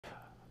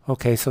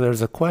Okay, so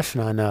there's a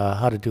question on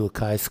how to do a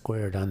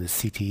chi-squared on the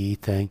CTE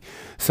thing.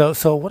 So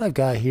what I've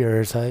got here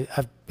is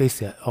I've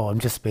basically, oh, I'm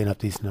just made up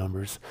these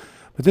numbers.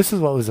 But this is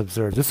what was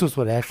observed. This is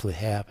what actually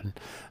happened.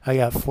 I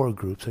got four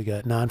groups. I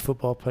got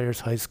non-football players,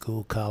 high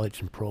school,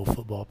 college, and pro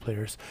football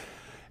players.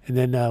 And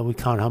then we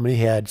count how many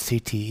had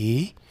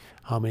CTE,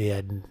 how many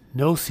had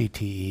no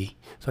CTE.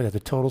 So I got the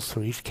totals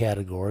for each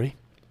category.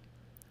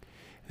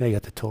 And I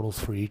got the totals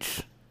for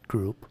each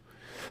group.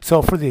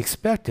 So for the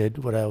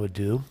expected, what I would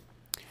do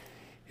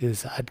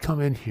is I'd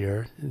come in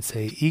here and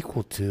say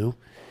equal to,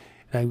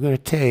 and I'm going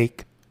to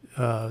take,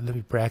 let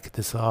me bracket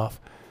this off.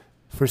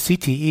 For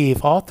CTE,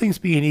 if all things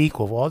being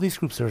equal, if all these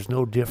groups there's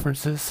no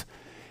differences,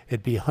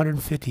 it'd be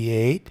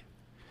 158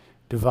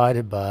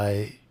 divided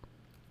by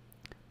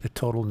the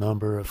total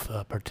number of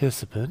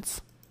participants.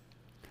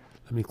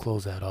 Let me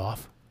close that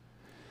off.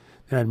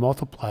 Then I'd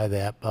multiply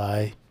that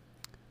by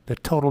the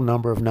total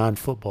number of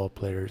non-football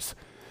players.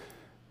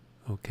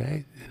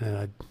 Okay, and then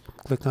I'd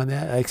click on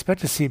that. I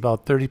expect to see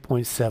about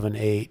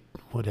 30.78,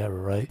 whatever,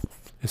 right?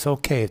 It's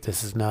okay if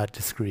this is not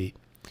discrete.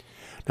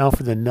 Now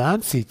for the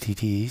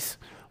non-CTTs,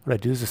 what I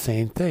do is the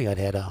same thing. I'd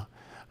add a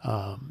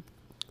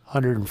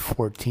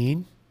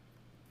 114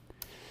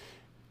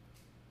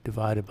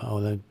 divided by, oh,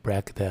 let me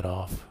bracket that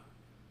off.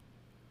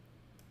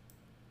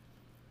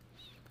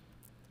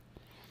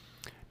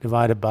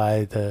 Divided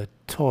by the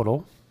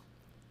total.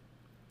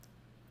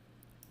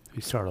 Let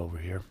me start over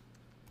here.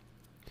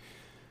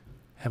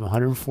 Have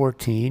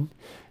 114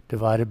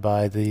 divided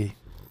by the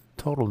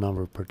total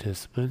number of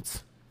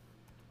participants.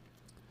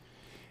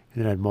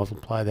 And then I'd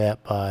multiply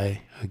that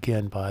by,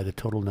 again, by the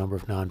total number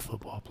of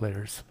non-football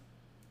players.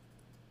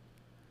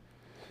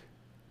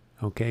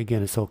 Okay,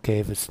 again, it's okay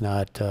if it's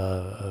not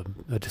a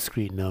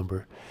discrete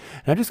number.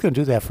 And I'm just going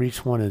to do that for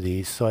each one of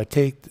these. So I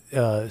take,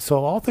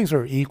 so all things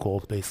are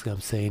equal, basically,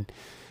 I'm saying.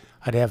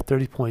 I'd have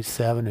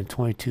 30.7 and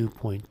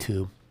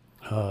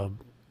 22.2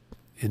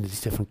 in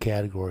these different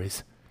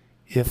categories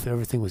if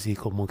everything was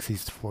equal amongst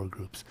these four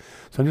groups.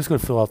 So I'm just going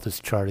to fill out this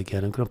chart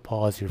again. I'm going to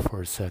pause here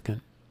for a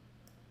second.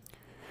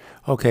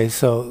 Okay,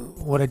 so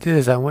what I did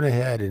is I went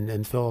ahead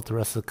and filled out the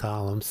rest of the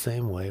columns,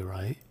 same way,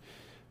 right?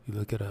 You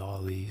look at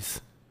all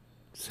these,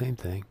 same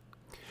thing.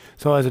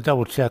 So as a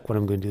double check, what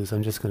I'm going to do is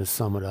I'm just going to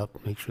sum it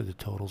up, make sure the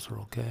totals are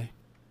okay.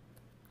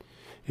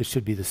 It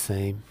should be the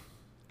same.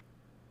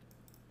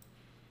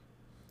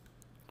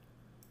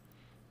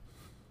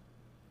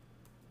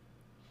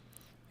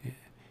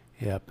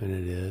 Yep, and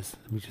it is.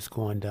 Let me just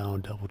go on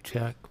down, double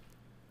check.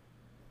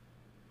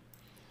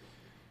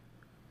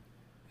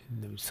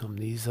 And then we sum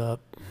these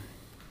up.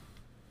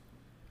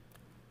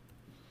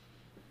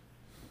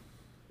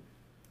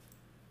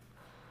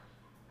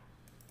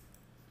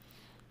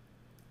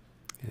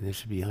 And this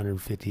should be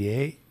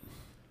 158.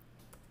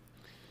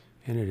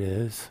 And it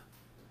is.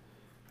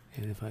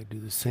 And if I do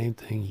the same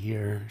thing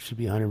here, it should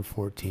be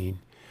 114.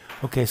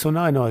 Okay, so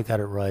now I know I got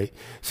it right.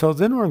 So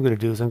then what I'm going to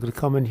do is I'm going to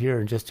come in here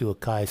and just do a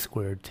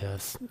chi-squared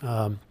test.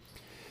 So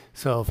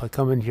if I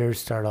come in here,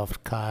 start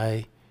off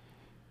chi-squared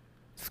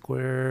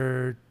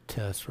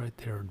test, right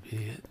there would be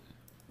it.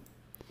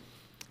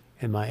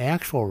 And my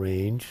actual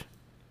range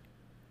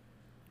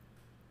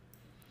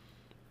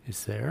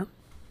is there.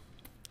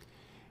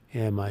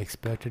 And my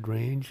expected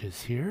range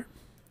is here.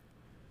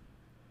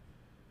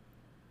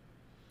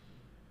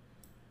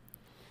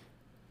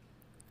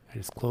 I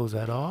just close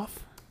that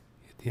off.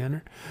 The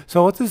enter.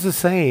 So what this is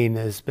saying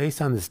is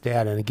based on this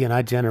data, and again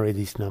I generate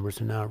these numbers,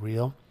 they're not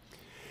real,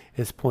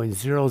 it's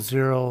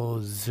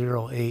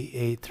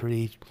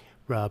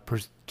 0.000883 per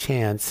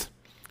chance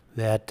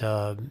that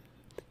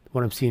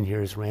what I'm seeing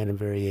here is random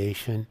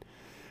variation,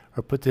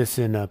 or put this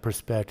in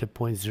perspective,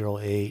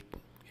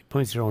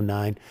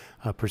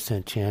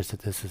 0.09% chance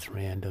that this is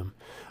random.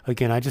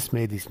 Again, I just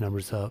made these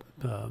numbers up,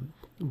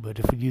 but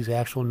if we use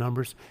actual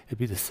numbers, it'd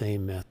be the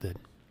same method.